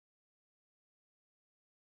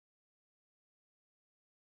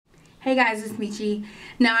Hey guys, it's Michi.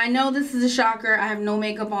 Now I know this is a shocker. I have no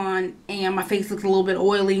makeup on and my face looks a little bit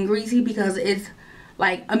oily and greasy because it's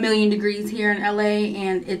like 1,000,000 degrees here in LA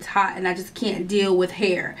and it's hot and I just can't deal with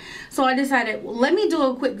hair. So I decided, well, let me do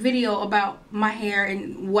a quick video about my hair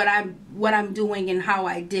and what I'm doing and how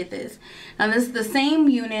I did this. Now this is the same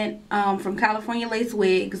unit from California Lace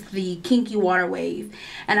Wigs, the Kinky Water Wave,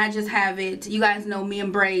 and I just have it. You guys know me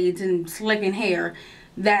and braids and slicking hair.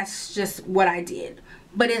 That's just what I did.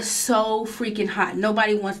 But it's so freaking hot.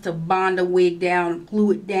 Nobody wants to bond a wig down,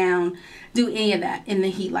 glue it down, do any of that in the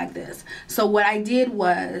heat like this. So what I did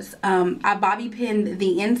was I bobby pinned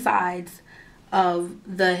the insides of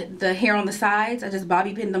the hair on the sides. I just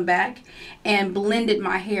bobby pinned them back and blended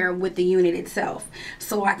my hair with the unit itself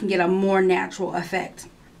so I can get a more natural effect.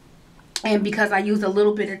 And because I used a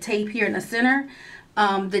little bit of tape here in the center,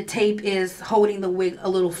 the tape is holding the wig a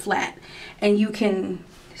little flat. And you can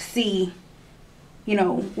see, you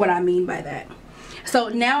know, what I mean by that. So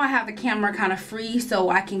now I have the camera kind of free so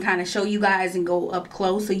I can kind of show you guys and go up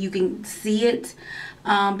close so you can see it,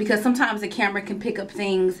 because sometimes the camera can pick up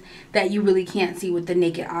things that you really can't see with the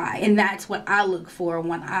naked eye, and that's what I look for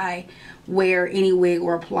when I wear any wig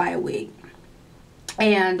or apply a wig.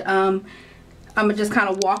 And I'm gonna just kind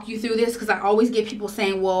of walk you through this because I always get people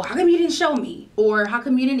saying, well, how come you didn't show me, or how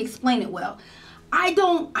come you didn't explain it well?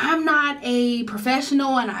 I'm not a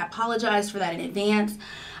professional, and I apologize for that in advance.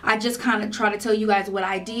 I just kind of try to tell you guys what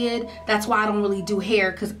I did. That's why I don't really do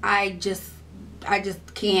hair, because I just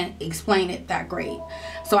can't explain it that great.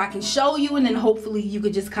 So I can show you and then hopefully you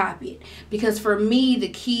could just copy it. Because for me, the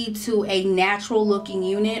key to a natural looking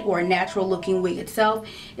unit or a natural looking wig itself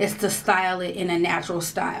is to style it in a natural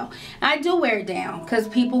style. I do wear it down because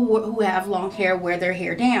people who have long hair wear their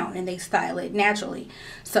hair down and they style it naturally.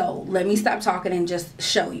 So let me stop talking and just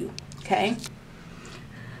show you, okay?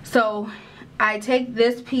 So I take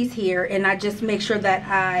this piece here and I just make sure that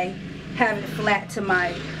I have it flat to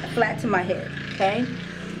my head, okay?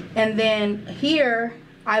 And then here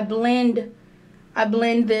I blend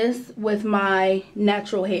this with my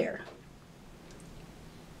natural hair,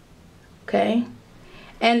 okay?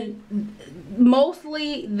 And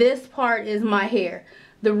mostly this part is my hair,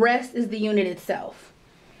 the rest is the unit itself.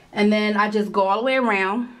 And then I just go all the way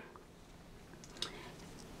around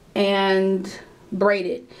and braid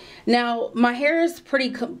it. Now my hair is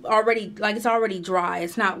pretty already, like, it's already dry.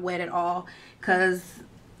 It's not wet at all because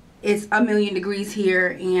it's 1,000,000 degrees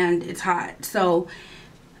here and it's hot. So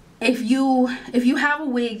if you have a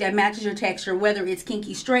wig that matches your texture, whether it's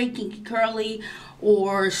kinky straight, kinky curly,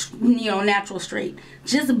 or, you know, natural straight,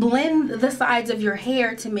 just blend the sides of your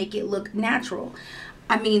hair to make it look natural.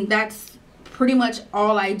 I mean, that's pretty much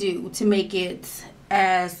all I do to make it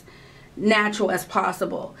as natural as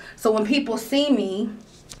possible. So when people see me,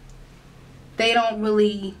 they don't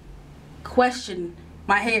really question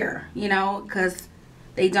my hair, you know, because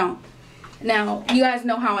they don't. Now, you guys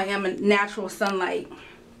know how I am in natural sunlight.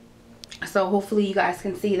 So hopefully you guys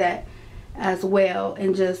can see that as well,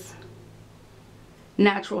 in just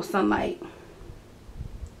natural sunlight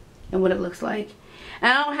and what it looks like.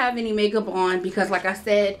 And I don't have any makeup on because, like I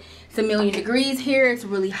said, it's 1,000,000 degrees here. It's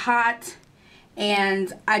really hot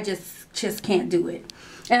and I just can't do it.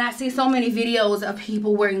 And I see so many videos of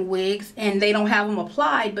people wearing wigs and they don't have them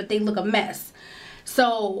applied, but they look a mess.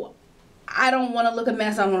 So I don't want to look a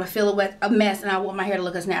mess. I want to feel a mess, and I want my hair to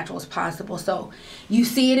look as natural as possible. So you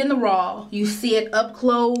see it in the raw, you see it up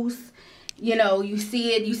close, you know, you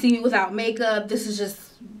see me without makeup. This is just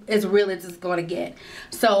as real as it's going to get.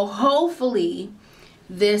 So hopefully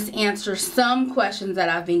this answers some questions that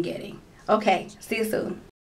I've been getting. Okay, see you soon.